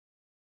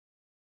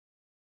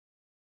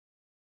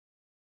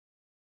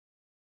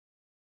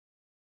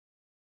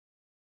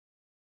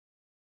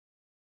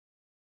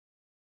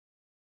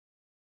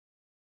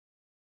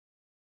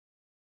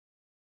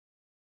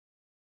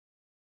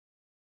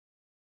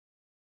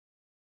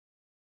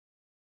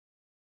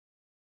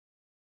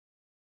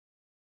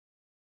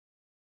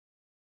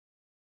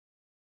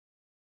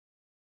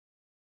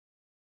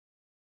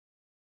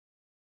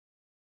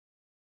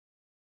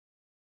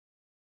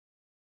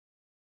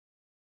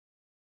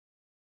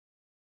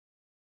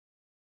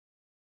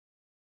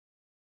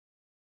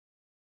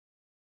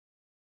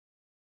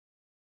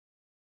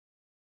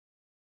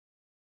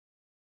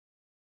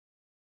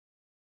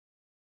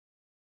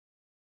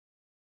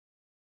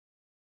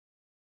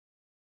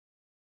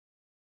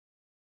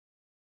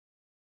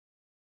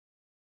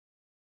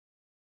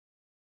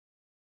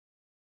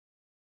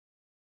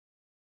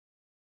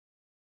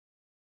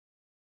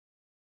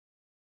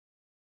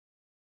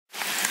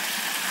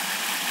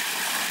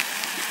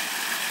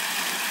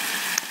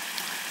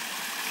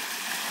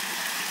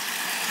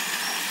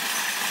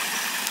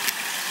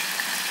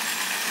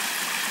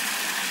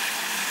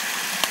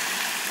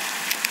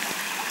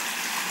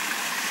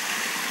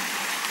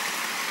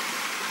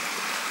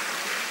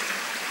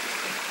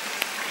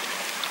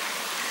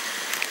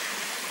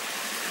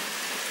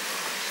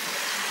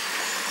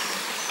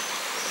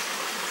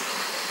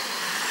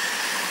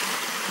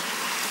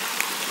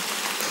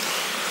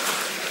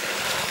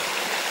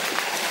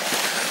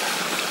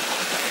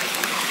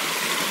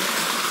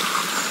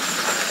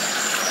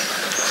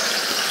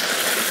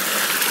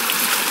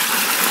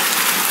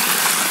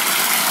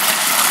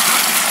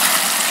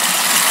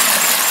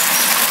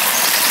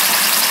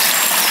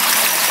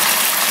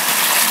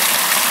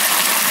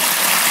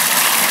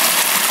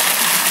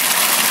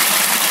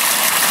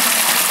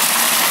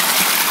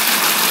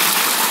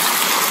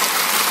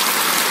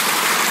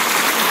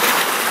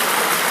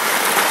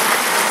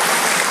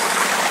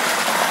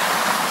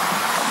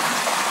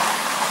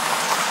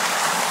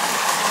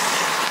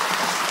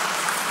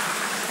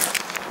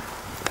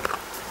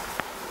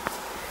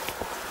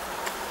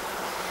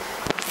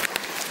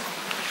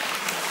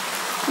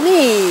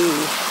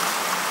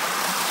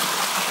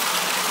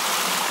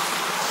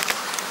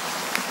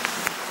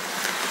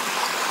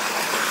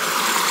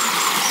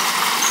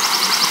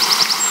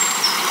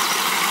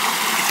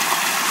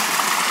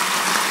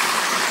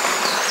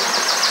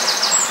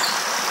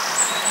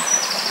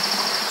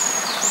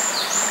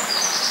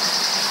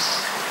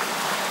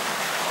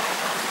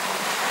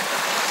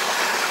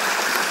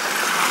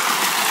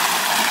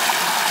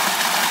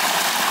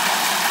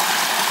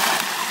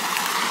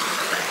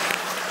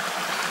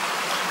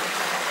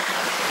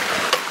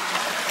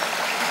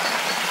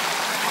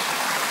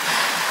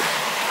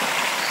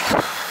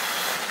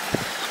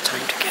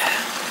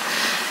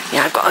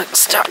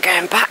start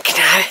going back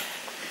now.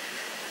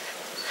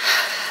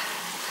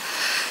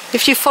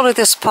 If you follow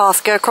this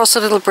path, go across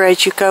a little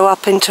bridge, you go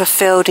up into a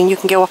field and you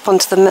can go up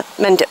onto the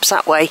Mendips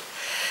that way.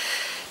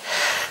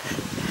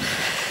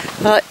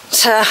 But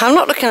I'm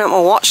not looking at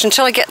my watch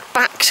until I get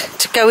back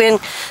to go in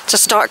to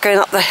start going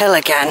up the hill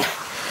again.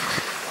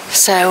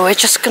 So we're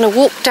just going to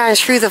walk down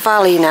through the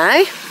valley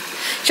now.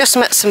 Just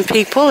met some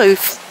people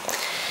who've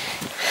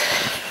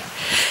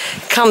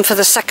come for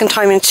the second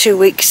time in 2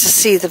 weeks to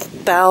see the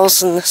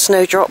bells and the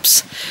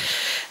snowdrops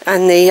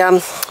and the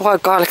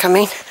wild garlic, I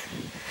mean.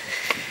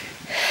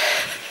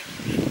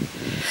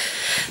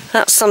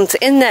 That's something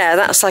in there.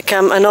 That's like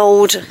an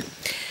old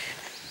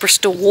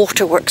Bristol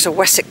Waterworks or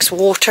Wessex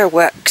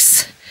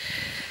Waterworks.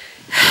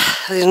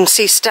 You can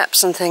see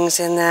steps and things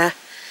in there.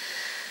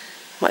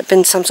 Might have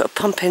been some sort of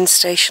pumping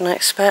station, I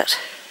expect.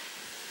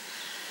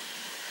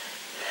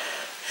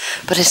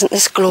 But isn't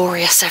this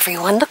glorious,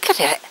 everyone? Look at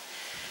it.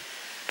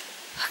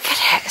 Look at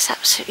it. It's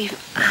absolutely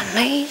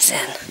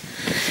amazing.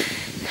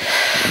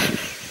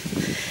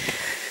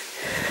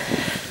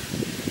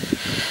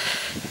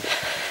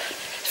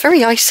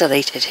 Very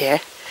isolated here,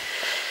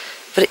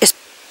 but it is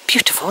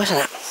beautiful, isn't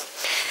it?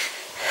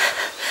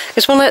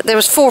 Because when there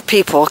was 4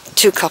 people,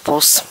 2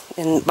 couples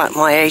in about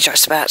my age, I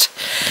expect.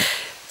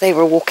 They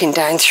were walking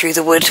down through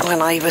the wood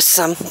when I was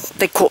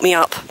they caught me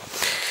up.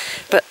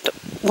 But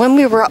when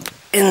we were up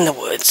in the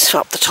woods,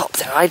 up the top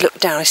there, I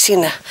looked down. I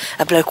seen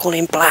a bloke all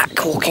in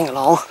black walking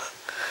along.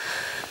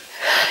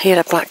 He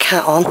had a black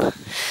hat on.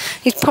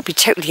 He's probably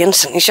totally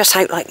innocent. He's just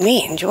out like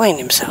me, enjoying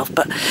himself.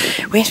 But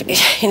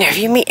you know, if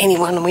you meet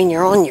anyone when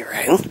you're on your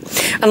own,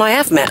 and I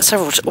have met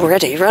several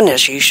already,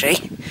 runners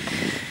usually.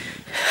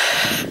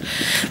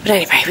 But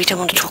anyway, we don't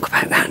want to talk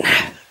about that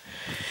now.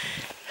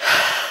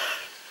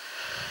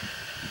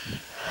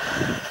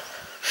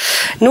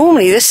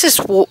 Normally, this is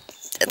what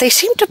they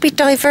seem to be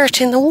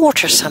diverting the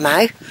water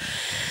somehow.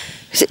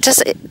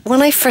 Because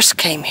when I first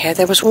came here,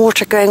 there was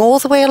water going all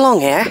the way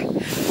along here.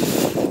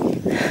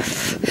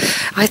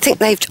 I think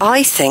they've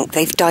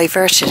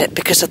diverted it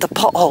because of the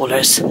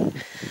potholers.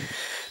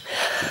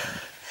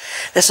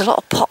 There's a lot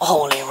of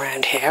potholing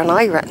around here, and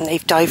I reckon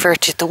they've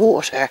diverted the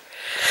water,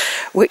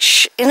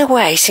 which in a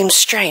way seems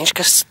strange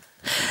because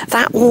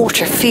that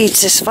water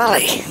feeds this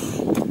valley.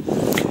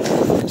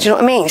 Do you know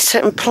what I mean?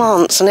 Certain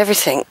plants and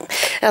everything.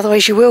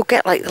 Otherwise you will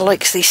get like the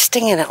likes of these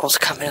stinging nettles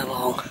coming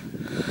along.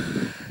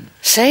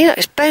 See,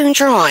 it's bone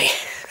dry.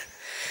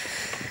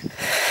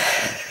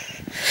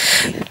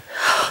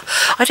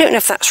 I don't know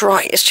if that's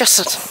right, it's just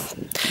a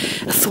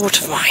thought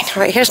of mine.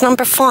 Right, here's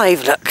number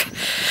 5, look.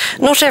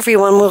 Not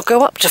everyone will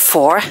go up to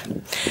 4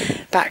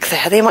 back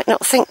there. They might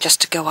not think just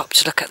to go up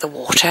to look at the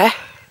water.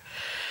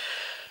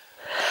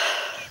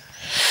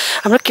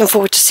 I'm looking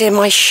forward to seeing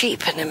my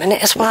sheep in a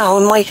minute as well,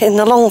 in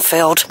the long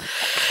field.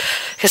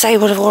 Because they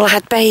would have all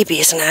had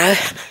babies now.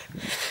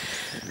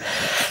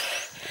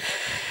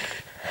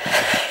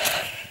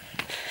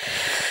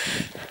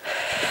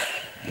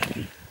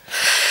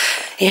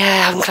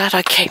 Yeah, I'm glad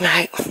I came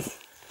out,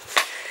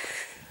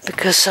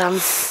 because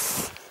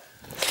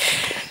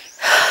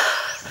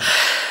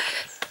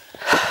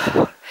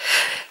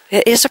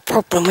it is a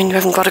problem when you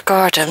haven't got a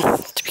garden,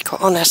 to be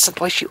quite honest.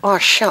 Otherwise you are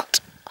shut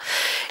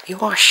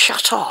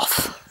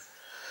off.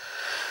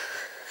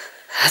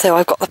 Though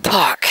I've got the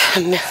park a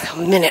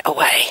minute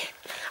away.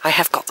 I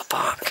have got the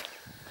park.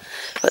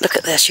 But look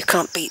at this, you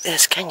can't beat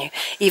this, can you?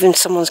 Even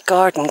someone's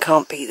garden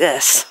can't beat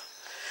this.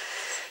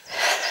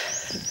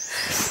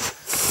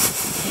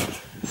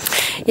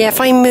 Yeah,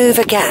 if I move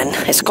again,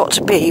 it's got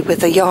to be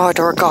with a yard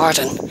or a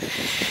garden.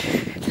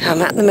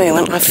 At the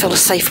moment, I feel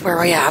safe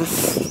where I am.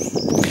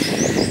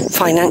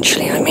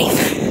 Financially, I mean.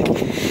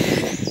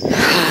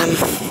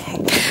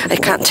 I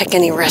can't take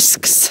any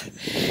risks.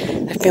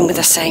 I've been with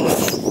the same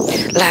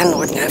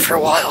landlord now for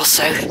a while,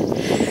 so...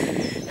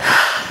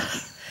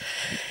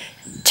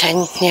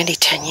 nearly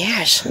 10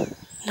 years.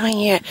 9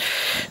 years.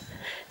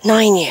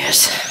 9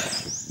 years.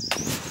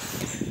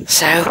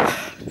 So,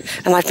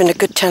 and I've been a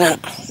good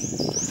tenant.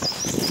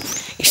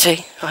 You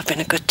see, I've been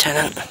a good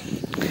tenant.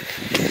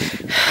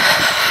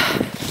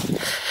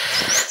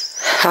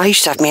 I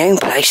used to have my own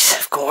place,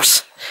 of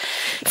course.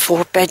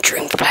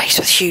 4-bedroom place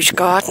with a huge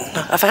garden.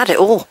 I've had it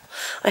all.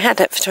 I had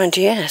it for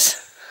 20 years.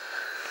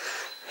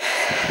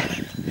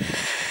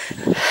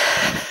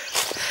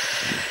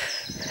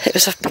 It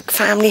was a big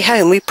family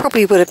home. We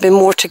probably would have been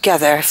more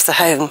together if the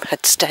home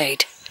had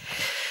stayed.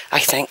 I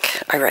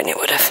think. I reckon it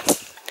would have.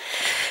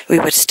 We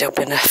would have still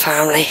been a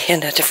family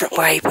in a different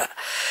way, but...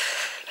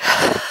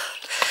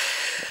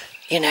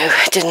 you know,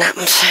 it didn't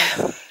happen,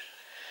 so...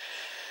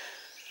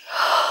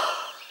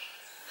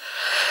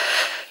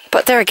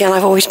 But there again,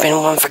 I've always been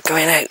one for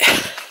going out.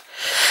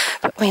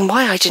 But I mean,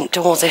 why I didn't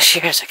do all this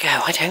years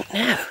ago, I don't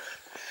know.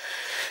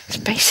 It's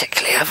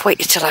basically, I've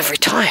waited till I've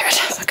retired,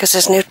 because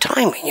there's no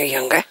time when you're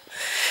younger.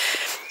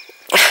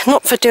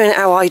 Not for doing it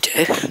how I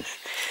do.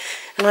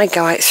 And I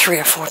go out 3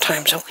 or 4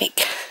 times a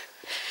week.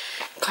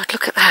 God,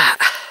 look at that.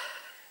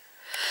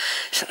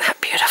 Isn't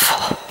that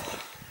beautiful?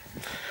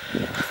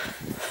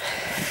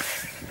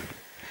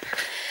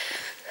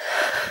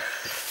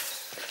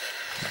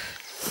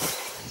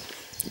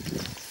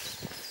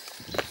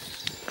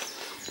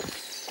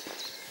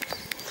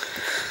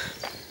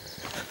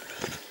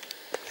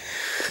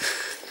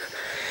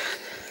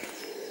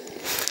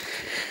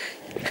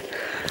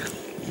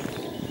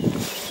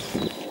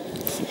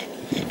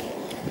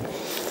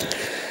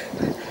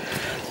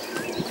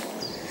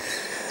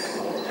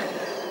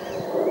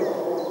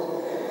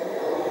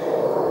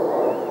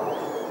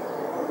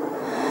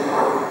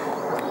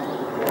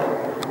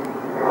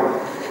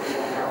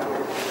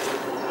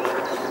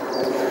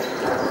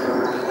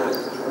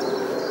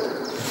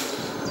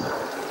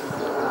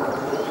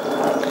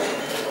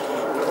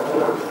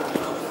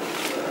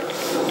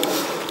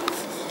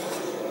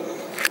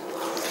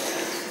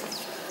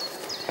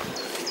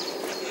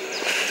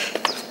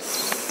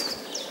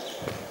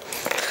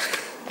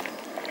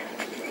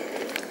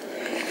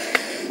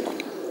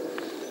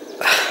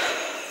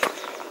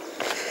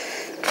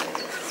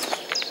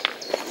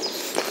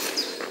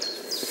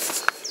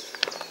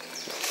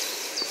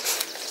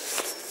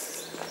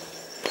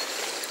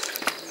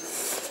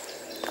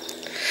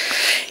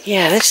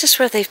 Yeah, this is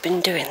where they've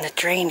been doing the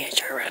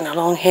drainage, I reckon,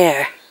 along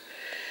here.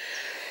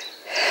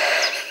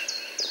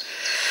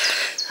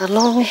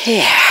 Along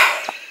here.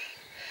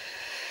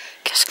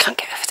 Just can't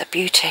get over the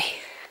beauty.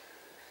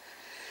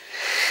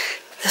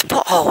 The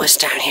pothole was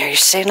down here, you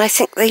see, and I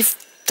think they've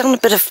done a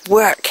bit of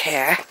work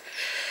here.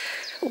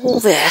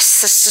 All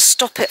this is to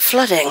stop it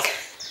flooding.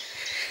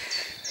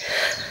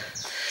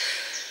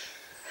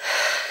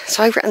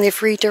 So I reckon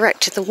they've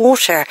redirected the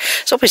water.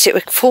 So obviously it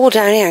would fall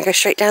down here and go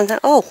straight down there.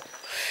 Oh,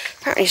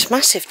 apparently it's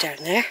massive down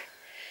there.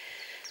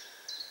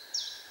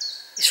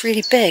 It's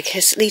really big.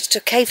 It leads to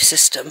a cave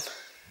system.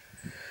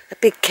 A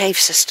big cave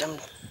system.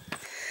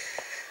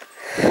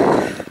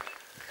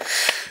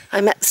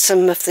 I met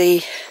some of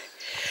the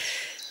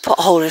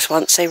potholers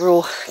once. They were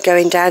all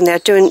going down there.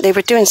 They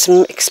were doing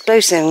some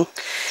explosives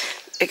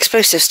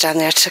down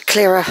there to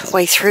clear a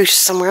way through to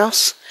somewhere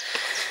else.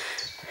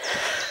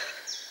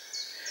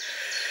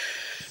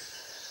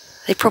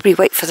 They probably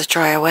wait for the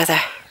drier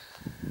weather.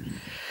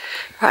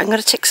 Right, I'm going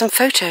to take some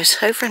photos.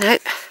 Over and out.